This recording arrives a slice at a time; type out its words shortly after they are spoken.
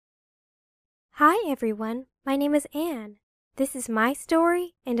Hi everyone, my name is Anne. This is my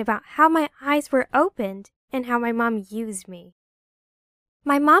story and about how my eyes were opened and how my mom used me.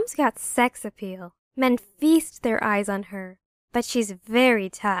 My mom's got sex appeal. Men feast their eyes on her, but she's very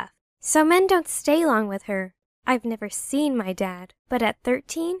tough, so men don't stay long with her. I've never seen my dad, but at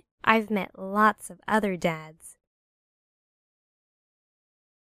 13, I've met lots of other dads.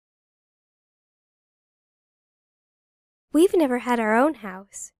 We've never had our own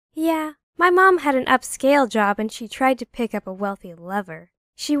house. Yeah, my mom had an upscale job and she tried to pick up a wealthy lover.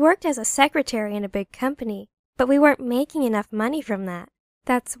 She worked as a secretary in a big company, but we weren't making enough money from that.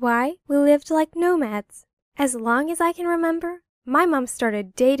 That's why we lived like nomads. As long as I can remember, my mom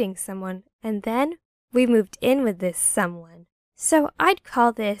started dating someone and then we moved in with this someone. So I'd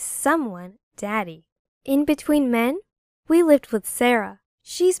call this someone Daddy. In between men, we lived with Sarah.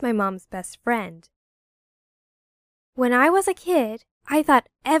 She's my mom's best friend. When I was a kid, I thought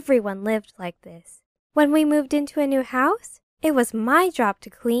everyone lived like this. When we moved into a new house, it was my job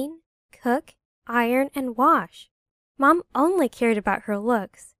to clean, cook, iron, and wash. Mom only cared about her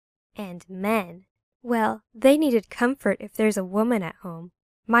looks. And men. Well, they needed comfort if there's a woman at home.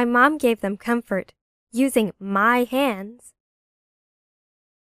 My mom gave them comfort, using my hands.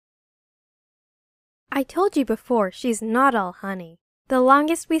 I told you before she's not all honey. The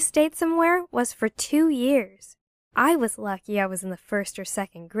longest we stayed somewhere was for 2 years. I was lucky I was in the 1st or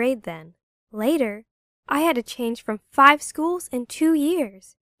 2nd grade then. Later, I had to change from 5 schools in 2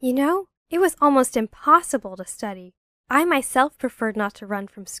 years. You know, it was almost impossible to study. I myself preferred not to run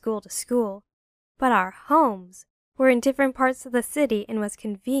from school to school, but our homes were in different parts of the city and was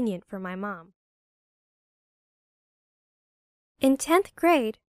convenient for my mom. In 10th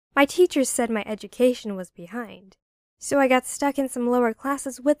grade, my teachers said my education was behind, so I got stuck in some lower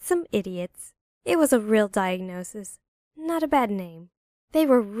classes with some idiots. It was a real diagnosis, not a bad name. They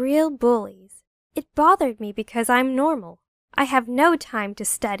were real bullies. It bothered me because I'm normal. I have no time to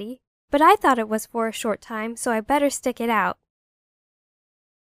study, but I thought it was for a short time, so I better stick it out.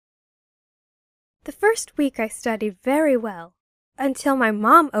 The first week I studied very well, until my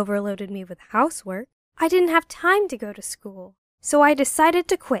mom overloaded me with housework. I didn't have time to go to school, so I decided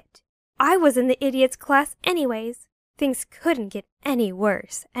to quit. I was in the idiots' class anyways. Things couldn't get any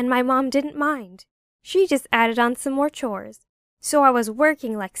worse, and my mom didn't mind. She just added on some more chores. So I was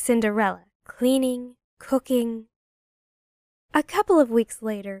working like Cinderella, cleaning, cooking. A couple of weeks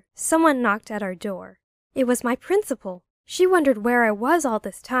later, someone knocked at our door. It was my principal. She wondered where I was all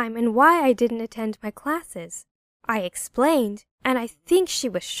this time and why I didn't attend my classes. I explained, and I think she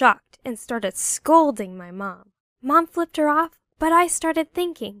was shocked and started scolding my mom. Mom flipped her off, but I started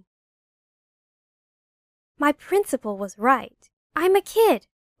thinking. My principal was right. I'm a kid.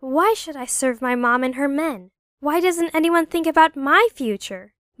 Why should I serve my mom and her men? Why doesn't anyone think about my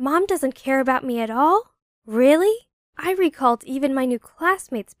future? Mom doesn't care about me at all? Really? I recalled even my new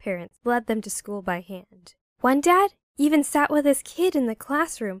classmates' parents led them to school by hand. One dad even sat with his kid in the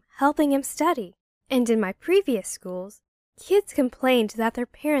classroom, helping him study. And in my previous schools, kids complained that their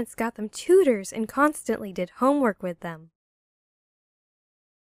parents got them tutors and constantly did homework with them.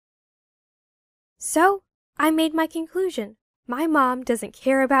 So, I made my conclusion. My mom doesn't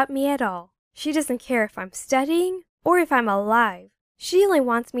care about me at all. She doesn't care if I'm studying or if I'm alive. She only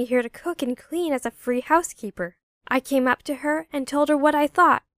wants me here to cook and clean as a free housekeeper. I came up to her and told her what I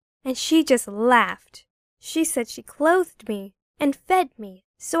thought, and she just laughed. She said she clothed me and fed me,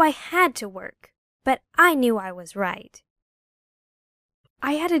 so I had to work. But I knew I was right.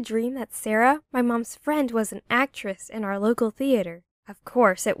 I had a dream that Sarah, my mom's friend, was an actress in our local theater. Of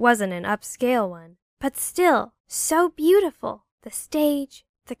course, it wasn't an upscale one. But still, so beautiful. The stage,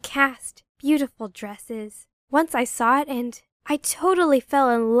 the cast, beautiful dresses. Once I saw it and I totally fell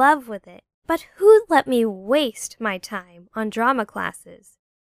in love with it. But who'd let me waste my time on drama classes?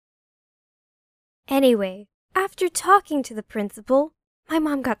 Anyway, after talking to the principal, my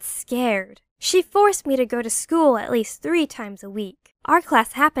mom got scared. She forced me to go to school at least 3 times a week. Our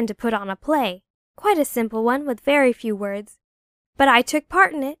class happened to put on a play. Quite a simple one with very few words. But I took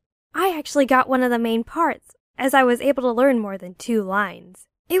part in it. I actually got one of the main parts, as I was able to learn more than 2 lines.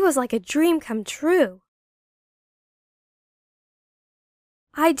 It was like a dream come true.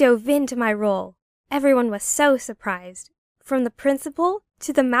 I dove into my role. Everyone was so surprised. From the principal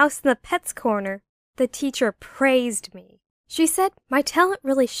to the mouse in the pets corner, the teacher praised me. She said my talent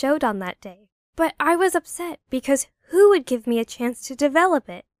really showed on that day. But I was upset because who would give me a chance to develop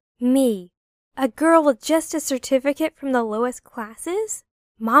it? Me, a girl with just a certificate from the lowest classes?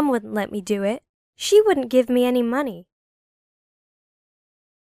 Mom wouldn't let me do it. She wouldn't give me any money.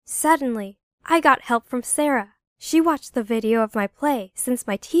 Suddenly, I got help from Sarah. She watched the video of my play since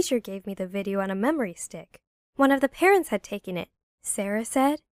my teacher gave me the video on a memory stick. One of the parents had taken it. Sarah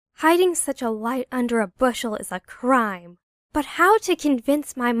said, "Hiding such a light under a bushel is a crime." But how to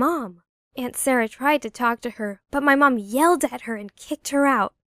convince my mom? Aunt Sarah tried to talk to her, but my mom yelled at her and kicked her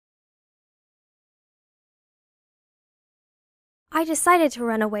out. I decided to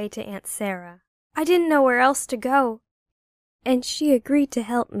run away to Aunt Sarah. I didn't know where else to go, and she agreed to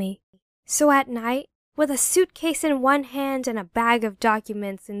help me. So at night, with a suitcase in one hand and a bag of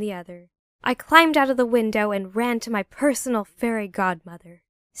documents in the other, I climbed out of the window and ran to my personal fairy godmother.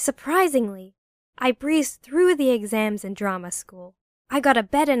 Surprisingly, I breezed through the exams in drama school. I got a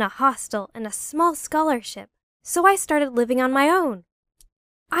bed in a hostel and a small scholarship, so I started living on my own.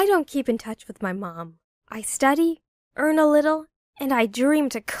 I don't keep in touch with my mom. I study, earn a little, and I dream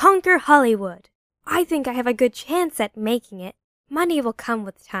to conquer Hollywood. I think I have a good chance at making it. Money will come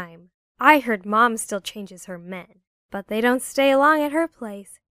with time. I heard Mom still changes her men, but they don't stay long at her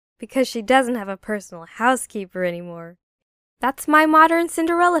place because she doesn't have a personal housekeeper anymore. That's my modern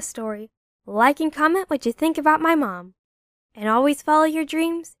Cinderella story. Like and comment what you think about my mom. And always follow your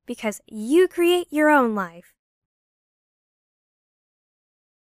dreams because you create your own life.